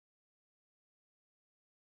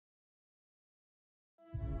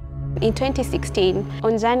In 2016,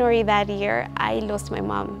 on January that year, I lost my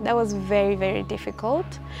mom. That was very, very difficult.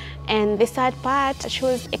 And the sad part, she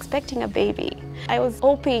was expecting a baby. I was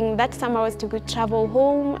hoping that summer I was to travel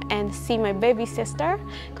home and see my baby sister,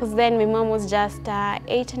 because then my mom was just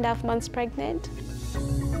 8.5 months pregnant.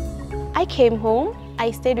 I came home. I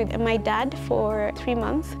stayed with my dad for 3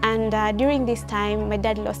 months, and during this time, my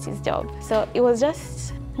dad lost his job. So it was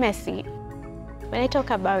just messy. When I talk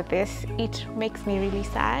about this, it makes me really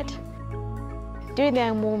sad. During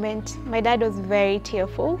that moment, my dad was very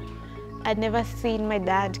tearful. I'd never seen my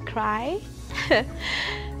dad cry.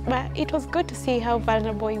 But it was good to see how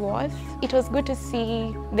vulnerable he was. It was good to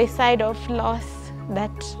see the side of loss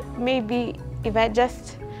that maybe if I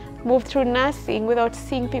just moved through nursing without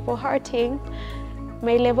seeing people hurting,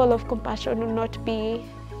 my level of compassion would not be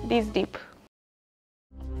this deep.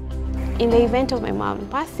 In the event of my mom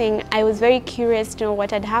passing, I was very curious to know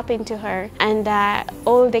what had happened to her, and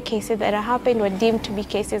all the cases that had happened were deemed to be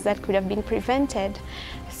cases that could have been prevented.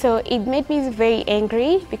 So it made me very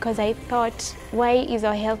angry because I thought, why is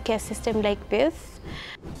our healthcare system like this?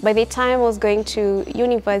 By the time I was going to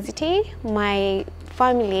university, my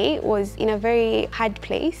family was in a very hard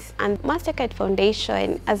place, and Mastercard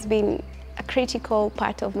Foundation has been a critical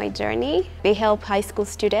part of my journey. They help high school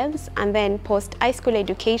students, and then post-high school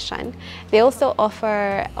education, they also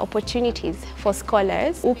offer opportunities for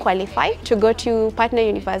scholars who qualify to go to partner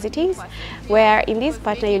universities, where in these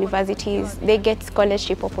partner universities, they get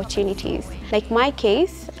scholarship opportunities. Like my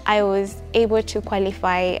case, I was able to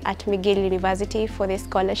qualify at McGill University for the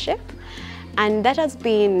scholarship, and that has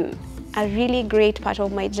been a really great part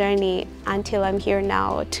of my journey until I'm here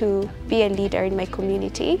now to be a leader in my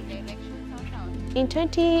community. In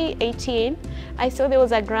 2018, I saw there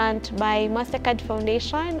was a grant by Mastercard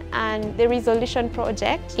Foundation and the Resolution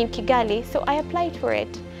Project in Kigali, so I applied for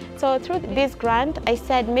it. So through this grant, I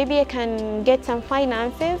said maybe I can get some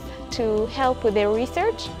finances to help with the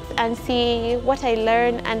research and see what I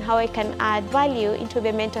learn and how I can add value into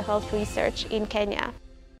the mental health research in Kenya.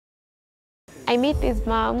 I met this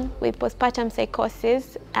mom with postpartum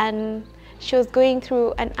psychosis, and she was going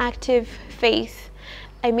through an active phase.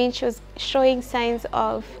 I mean, she was showing signs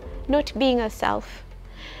of not being herself.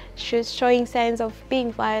 She was showing signs of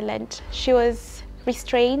being violent. She was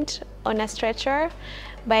restrained on a stretcher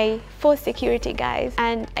by 4 security guys.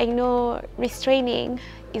 And I know restraining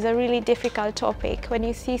is a really difficult topic. When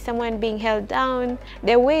you see someone being held down,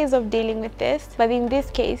 there are ways of dealing with this. But in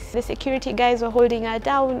this case, the security guys were holding her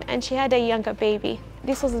down, and she had a younger baby.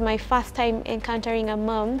 This was my first time encountering a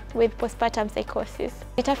mom with postpartum psychosis.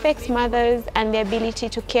 It affects mothers and their ability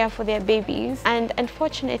to care for their babies. And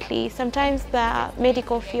unfortunately, sometimes the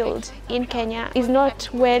medical field in Kenya is not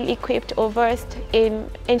well equipped or versed in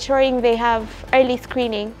ensuring they have early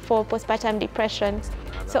screening for postpartum depression.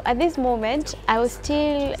 So at this moment, I was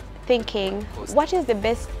still thinking, what is the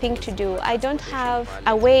best thing to do? I don't have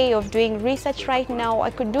a way of doing research right now.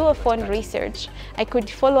 I could do a phone research. I could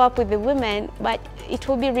follow up with the women, but it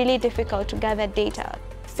will be really difficult to gather data.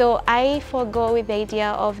 So I forego with the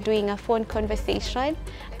idea of doing a phone conversation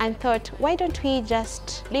and thought, why don't we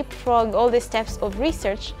just leapfrog all the steps of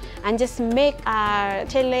research and just make a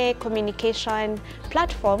telecommunication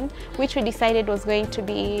platform, which we decided was going to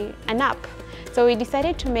be an app. So we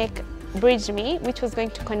decided to make Bridge Me, which was going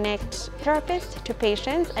to connect therapists to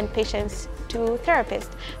patients and patients to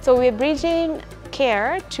therapists. So we're bridging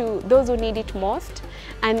care to those who need it most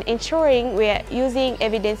and ensuring we're using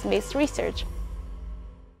evidence-based research.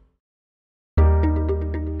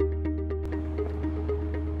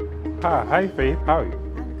 Hi Faith, how are you?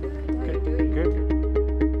 I'm good.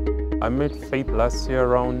 Good. I met Faith last year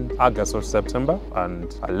around August or September,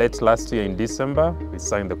 and late last year in December, we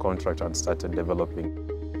signed the contract and started developing.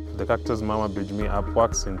 The Cactus Mama Bridge Me app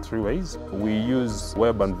works in 3 ways. We use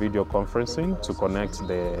web and video conferencing to connect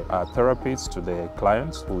the therapist to the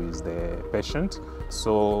client, who is the patient.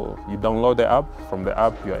 So you download the app. From the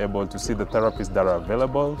app, you're able to see the therapists that are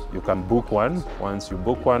available. You can book one. Once you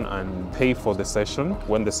book one and pay for the session,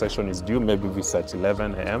 when the session is due, maybe it's at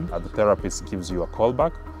 11 a.m., the therapist gives you a call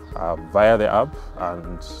back via the app,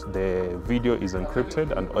 and the video is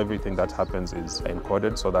encrypted and everything that happens is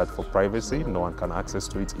encoded so that for privacy, no one can access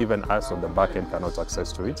to it. Even us on the back end cannot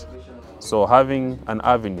access to it. So having an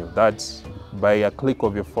avenue that by a click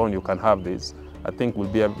of your phone you can have this, I think will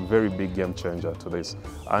be a very big game changer to this.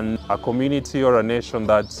 And a community or a nation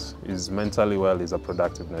that is mentally well is a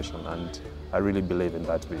productive nation, and I really believe in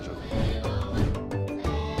that vision.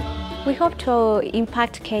 We hope to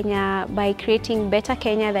impact Kenya by creating better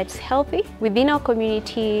Kenya that's healthy within our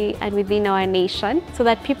community and within our nation, so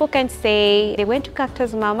that people can say they went to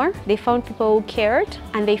Cactus Mama, they found people who cared,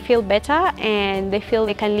 and they feel better and they feel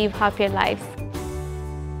they can live happier lives.